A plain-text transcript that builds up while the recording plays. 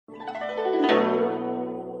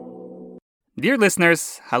Dear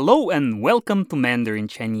listeners, hello and welcome to Mandarin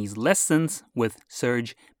Chinese Lessons with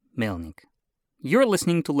Serge Melnik. You're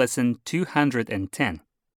listening to lesson 210.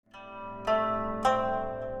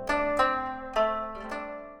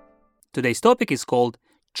 Today's topic is called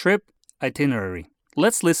Trip Itinerary.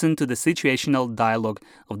 Let's listen to the situational dialogue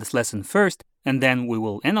of this lesson first, and then we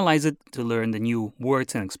will analyze it to learn the new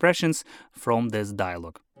words and expressions from this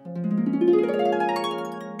dialogue.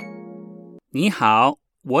 你好，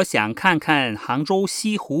我想看看杭州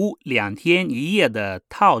西湖2天1夜的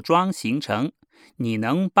套装行程，你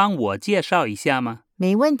能帮我介绍一下吗？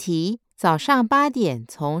没问题，早上8点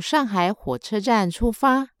从上海火车站出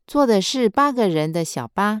发，坐的是8个人的小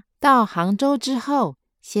巴。到杭州之后，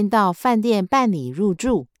先到饭店办理入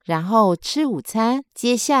住，然后吃午餐，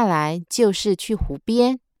接下来就是去湖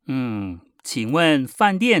边。请问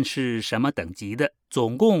饭店是什么等级的？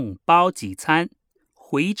总共包几餐？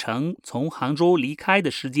回程从杭州离开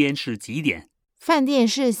的时间是几点？饭店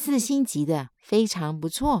是4星级的，非常不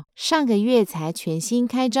错。上个月才全新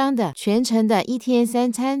开张的，全程的1天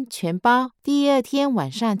3餐全包。第二天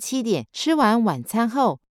晚上7点吃完晚餐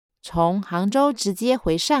后，从杭州直接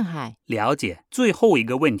回上海。了解。最后一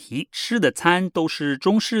个问题，吃的餐都是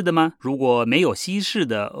中式的吗？如果没有西式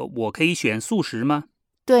的，我可以选素食吗？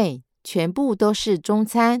对，全部都是中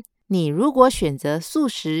餐。你如果选择素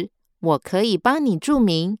食，我可以帮你注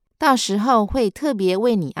明，到时候会特别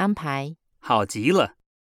为你安排。好极了，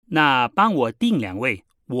那帮我订2位，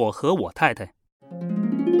我和我太太。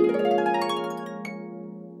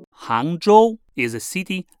杭州 is a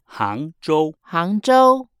city. 杭州。杭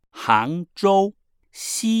州。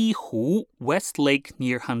西湖 West Lake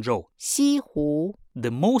near Hangzhou. 西湖 The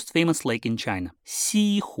most famous lake in China.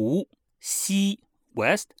 西湖。西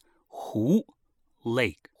West. 湖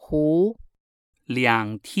Lake. 湖。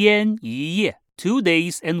2天1夜 2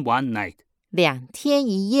 days and 1 night. 2天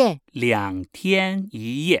1夜。2天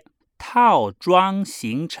1夜。套装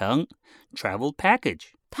行程 Travel package.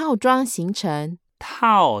 套装行程。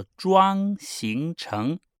套装行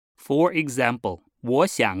程 For example, 我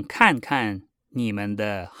想看看你们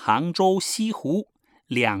的杭州西湖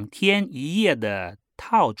2天1夜的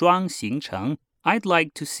套装行程 I'd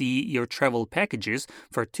like to see your travel packages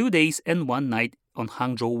for 2 days and 1 night on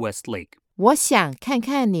Hangzhou West Lake. 我想看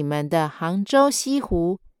看你们的杭州西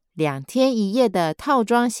湖2天1夜的套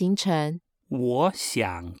装行程。我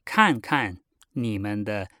想看看你们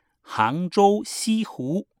的杭州西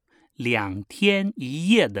湖2天1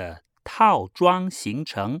夜的套装行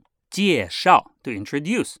程。介绍 to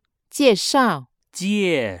introduce. 介绍。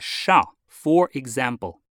介绍 For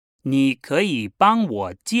example, 你可以帮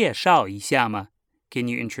我介绍一下吗？ Can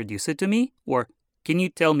you introduce it to me? Or can you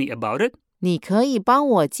tell me about it? 你可以帮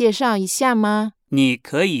我介绍一下吗？你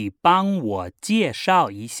可以帮我介绍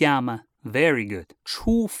一下吗？ Very good.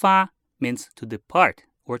 出发 means to depart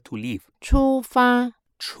or to leave. 出发。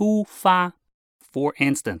出发 For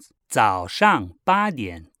instance, 早上8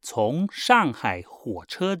点从上海火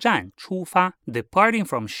车站出发 Departing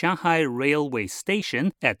from Shanghai Railway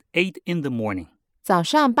Station at 8 in the morning. 早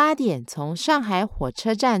上8点从上海火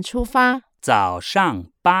车站出发。早上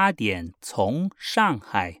8点从上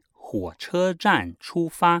海火车站出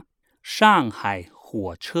发。上海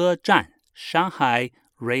火车站 Shanghai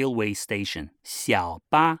Railway Station. 小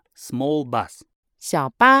巴 Small bus. 小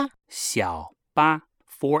巴。小巴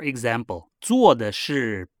For example, 坐的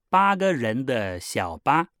是8个人的小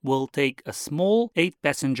巴 will take a small 8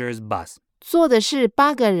 passengers bus. 坐的是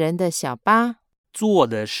8个人的小巴。坐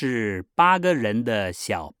的是8个人的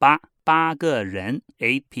小巴。8个人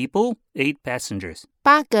 8 people, 8 passengers.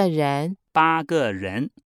 8个人。8个人。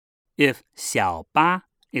If 小巴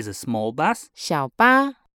is a small bus, 小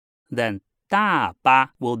巴 then 大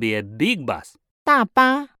巴 will be a big bus. 大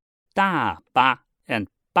巴。大巴 and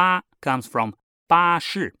巴 comes from 巴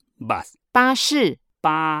士 bus. 巴士。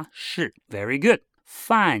巴士 Very good.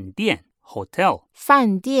 饭店 hotel.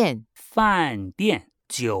 饭店。饭店。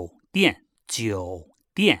酒店。酒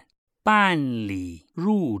店。办理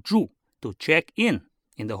入住 to check in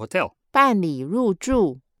the hotel. 办理入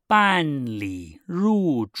住。办理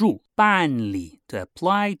入住。办理 to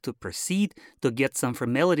apply, to proceed, to get some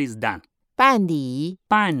formalities done. 办理。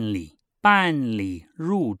办理。办理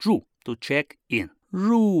入住 to check in.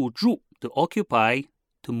 入住 to occupy,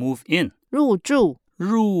 to move in. 入住。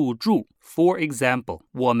入住 For example,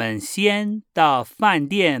 我们先到饭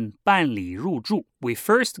店办理入住 We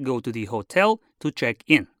first go to the hotel to check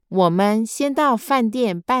in. 我们先到饭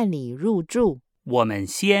店办理入住。我们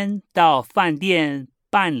先到饭店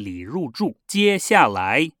办理入住。接下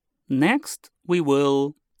来 Next, we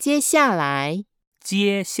will 接下来。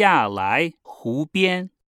接下来湖边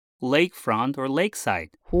Lakefront or lakeside.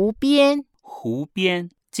 湖边。湖边。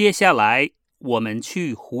接下来我们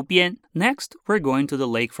去湖边。Next, we're going to the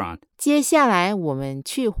lakefront. 接下来我们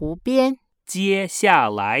去湖边。接下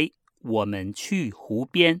来我们去湖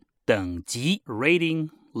边。等级 rating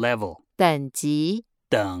level. 等级。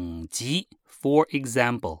等级 For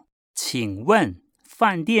example, 请问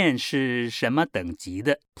饭店是什么等级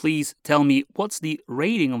的？ Please tell me what's the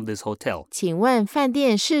rating of this hotel. 请问饭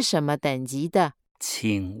店是什么等级的？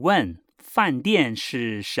请问饭店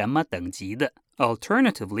是什么等级的？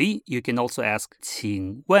 Alternatively, you can also ask,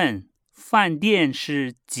 请问饭店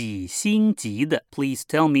是几星级的？ Please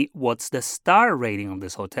tell me what's the star rating of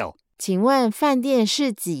this hotel. 请问饭店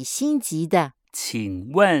是几星级的？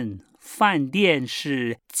请问饭店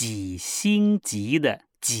是几星级的？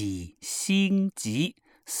几星级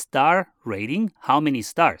Star rating, how many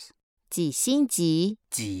stars? 几星级？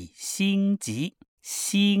几星级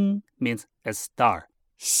星 means a star.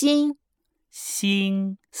 星。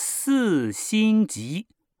星4星级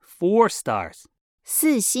 4 stars.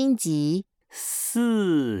 4星级。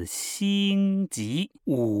4星级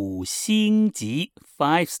5星级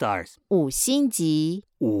 5 stars. 5星级。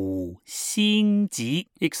5星级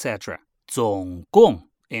etc. 总共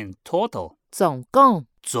in total. 总共。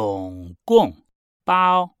总共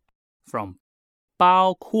包 from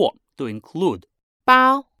包括 to include.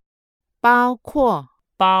 包括。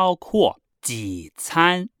包括几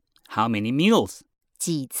餐 how many meals.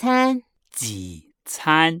 几餐。几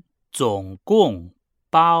餐总共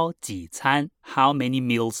包几餐 how many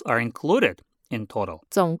meals are included in total.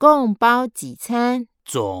 总共包几餐？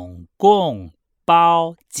总共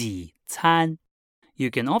包几餐 You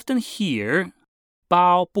can often hear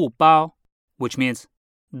包不包 which means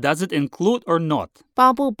does it include or not.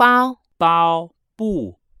 包不包？包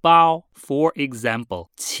不包 For example,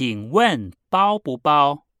 请问包不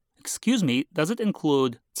包 Excuse me, does it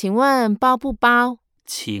include? 请问包不包？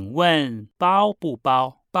请问包不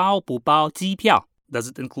包？包不包机票 Does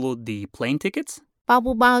it include the plane tickets? 包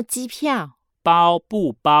不包机票？包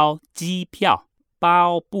不包机票？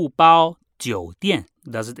包不包酒店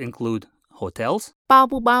Does it include hotels? 包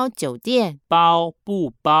不包酒店？包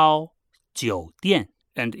不包酒店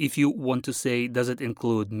And if you want to say does it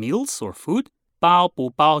include meals or food? 包不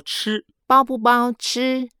包吃？包不包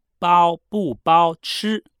吃？包不包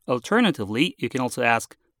吃 Alternatively, you can also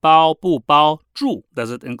ask 包不包住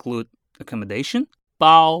Does it include accommodation?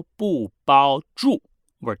 包不包住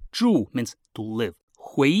where 住 means to live.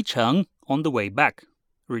 回程 on the way back.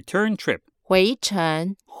 Return trip. 回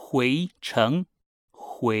程。回程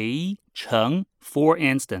For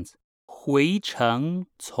instance, 回程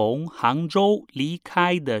从杭州离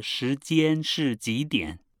开的时间是几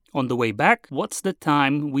点 On the way back, what's the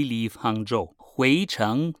time we leave Hangzhou? 回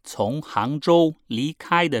程从杭州离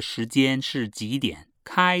开的时间是几点？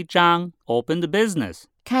开张 Open the business.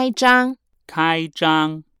 开张。开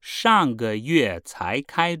张上个月才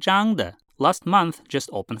开张的 Last month just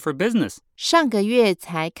opened for business. 上个月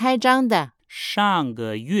才开张的。上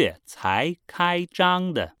个月才开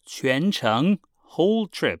张的全程 whole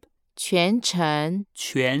trip. 全程。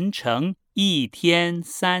全程一天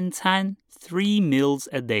3餐 3 meals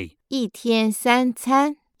a day. 一天3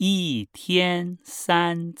餐。一天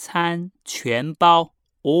3餐全包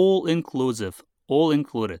all inclusive, all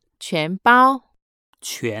included. 全包。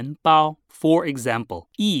全包 For example,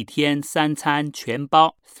 一天3餐全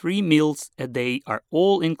包 3 meals a day are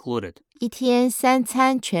all included. 一天3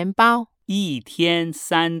餐全包。一天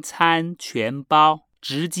3餐全包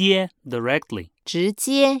直接 directly. 直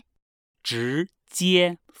接。直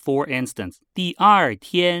接 For instance, 第二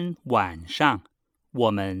天晚上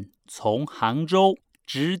我们从杭州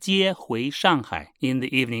直接回上海 In the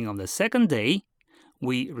evening of the second day,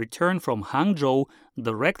 we return from Hangzhou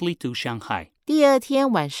directly to Shanghai. 第二天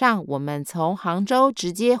晚上我们从杭州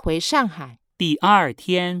直接回上海。第二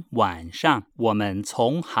天晚上我们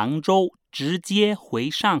从杭州直接回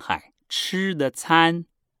上海吃的餐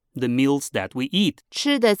The meals that we eat.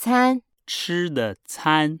 吃的餐。吃的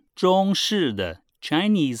餐中式的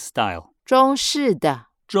Chinese style. 中式的。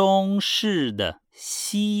中式的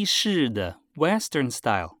西式的 Western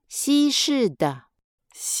style. 西式的。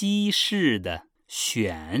西式的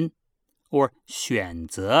选 or 选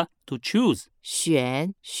择 to choose.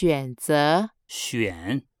 选择。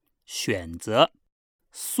选择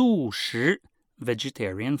素食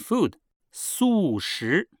vegetarian food. 素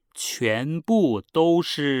食全部都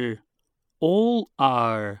是 all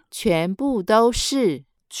are. 全部都是。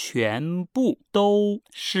全部都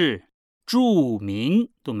是注明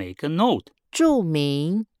to make a note. 注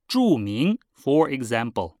明。注明 For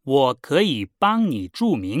example, 我可以帮你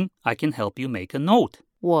注明 I can help you make a note.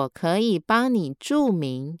 我可以帮你注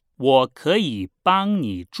明。我可以帮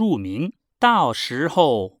你注明到时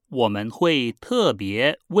候我们会特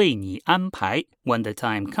别为你安排。When the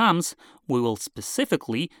time comes, we will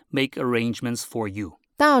specifically make arrangements for you.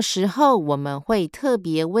 到时候我们会特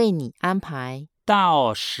别为你安排。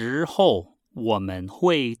到时候我们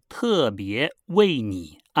会特别为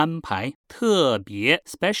你安排。特别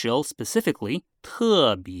special specifically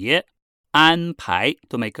特别安排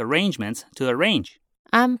to make arrangements to arrange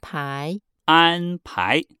安排安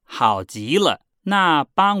排好极了，那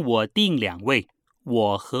帮我订2位，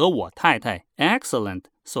我和我太太。Excellent,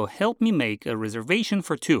 so help me make a reservation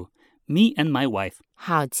for 2, me and my wife.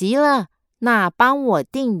 好极了，那帮我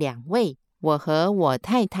订2位，我和我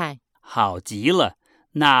太太。好极了，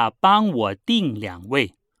那帮我订2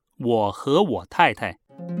位，我和我太太。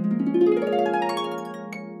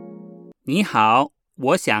你好，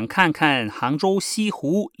我想看看杭州西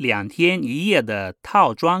湖2天1夜的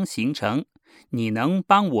套装行程，你能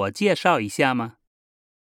帮我介绍一下吗？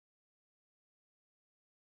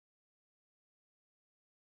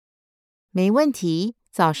没问题，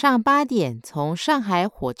早上8点从上海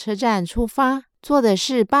火车站出发，坐的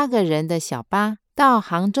是8个人的小巴。到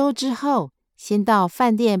杭州之后，先到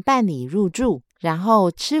饭店办理入住，然后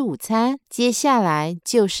吃午餐，接下来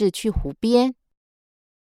就是去湖边。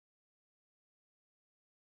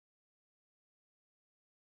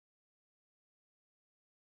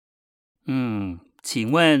请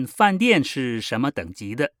问饭店是什么等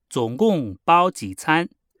级的？总共包几餐？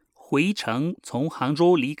回程从杭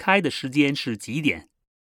州离开的时间是几点？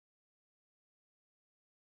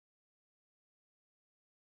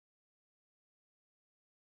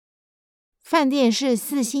饭店是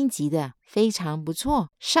4星级的，非常不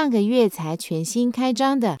错。上个月才全新开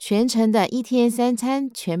张的，全程的1天3餐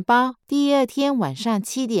全包。第2天晚上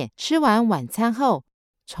7点吃完晚餐后，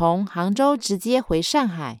从杭州直接回上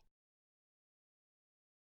海。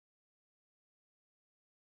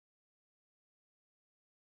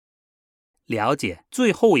了解。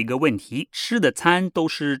最后一个问题，吃的餐都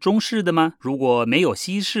是中式的吗？如果没有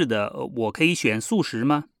西式的，我可以选素食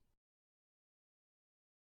吗？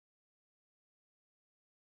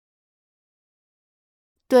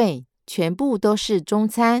对，全部都是中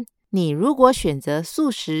餐。你如果选择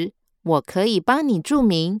素食，我可以帮你注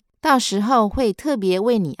明，到时候会特别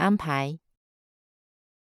为你安排。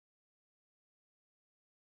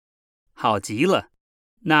好极了，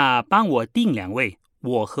那帮我订2位，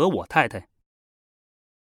我和我太太。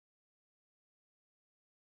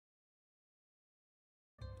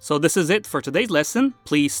So this is it for today's lesson.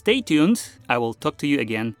 Please stay tuned. I will talk to you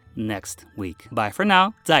again next week. Bye for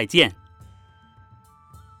now. 再见。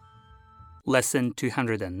Lesson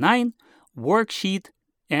 209, Worksheet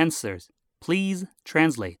Answers. Please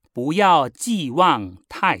translate. 不要寄望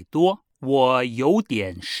太多，我有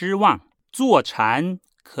点失望。坐禅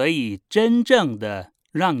可以真正的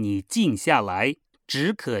让你静下来，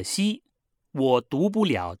只可惜我读不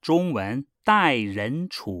了中文。待人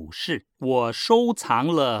处事，我收藏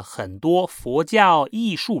了很多佛教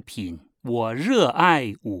艺术品。我热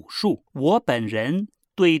爱武术，我本人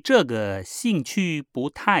对这个兴趣不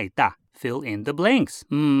太大。Fill in the blanks.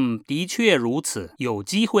 的确如此。有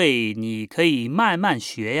机会你可以慢慢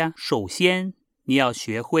学呀。首先，你要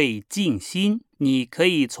学会静心。你可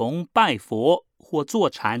以从拜佛或坐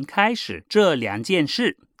禅开始，这2件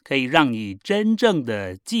事可以让你真正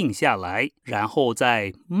的静下来，然后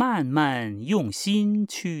再慢慢用心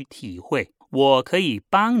去体会。我可以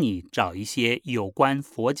帮你找一些有关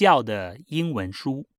佛教的英文书。